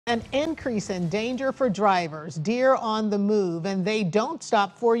An increase in danger for drivers, deer on the move, and they don't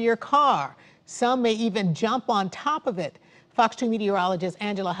stop for your car. Some may even jump on top of it. Fox 2 meteorologist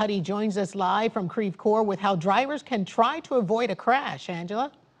Angela Huddy joins us live from Creve Coeur with how drivers can try to avoid a crash.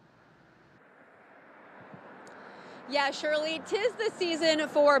 Angela? Yeah, Shirley, 'tis the season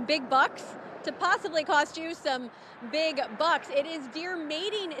for big bucks to possibly cost you some big bucks. It is deer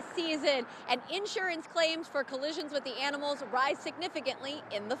mating season, and insurance claims for collisions with the animals rise significantly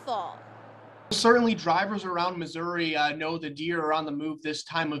in the fall. Certainly, drivers around Missouri know the deer are on the move this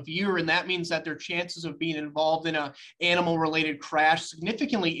time of year, and that means that their chances of being involved in an animal-related crash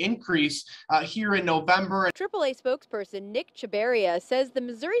significantly increase here in November. AAA spokesperson Nick Chabaria says the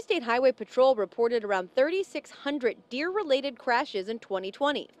Missouri State Highway Patrol reported around 3,600 deer-related crashes in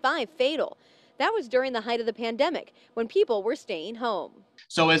 2020, 5 fatal. That was during the height of the pandemic, when people were staying home.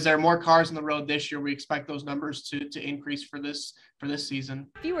 So as there are more cars on the road this year, we expect those numbers to increase for this season.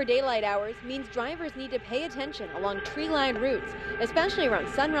 Fewer daylight hours means drivers need to pay attention along tree-lined routes, especially around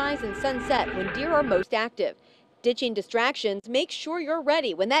sunrise and sunset when deer are most active. Ditching distractions, make sure you're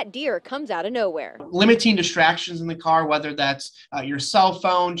ready when that deer comes out of nowhere. Limiting distractions in the car, whether that's your cell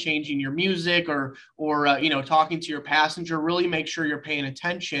phone, changing your music, or talking to your passenger, really make sure you're paying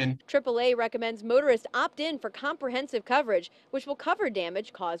attention. AAA recommends motorists opt in for comprehensive coverage, which will cover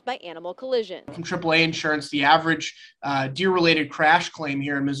damage caused by animal collision. From AAA Insurance, the average deer-related crash claim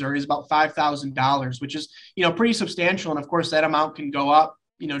here in Missouri is about $5,000, which is pretty substantial, and of course that amount can go up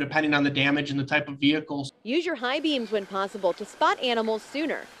depending on the damage and the type of vehicles. Use your high beams when possible to spot animals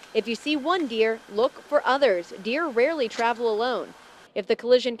sooner. If you see one deer, look for others. Deer rarely travel alone. If the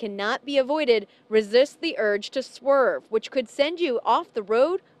collision cannot be avoided, resist the urge to swerve, which could send you off the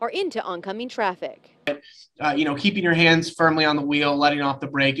road or into oncoming traffic. Keeping your hands firmly on the wheel, letting off the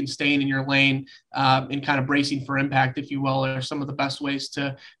brake, and staying in your lane, and kind of bracing for impact, if you will, are some of the best ways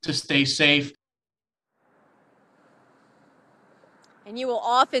to stay safe. And you will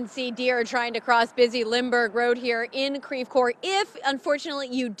often see deer trying to cross busy Lindbergh Road here in Creve Coeur. If, unfortunately,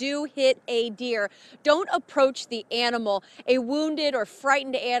 you do hit a deer, don't approach the animal. A wounded or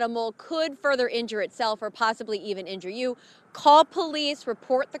frightened animal could further injure itself or possibly even injure you. Call police,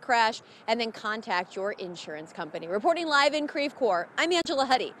 report the crash, and then contact your insurance company. Reporting live in Creve Coeur, I'm Angela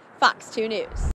Huddy, Fox 2 News.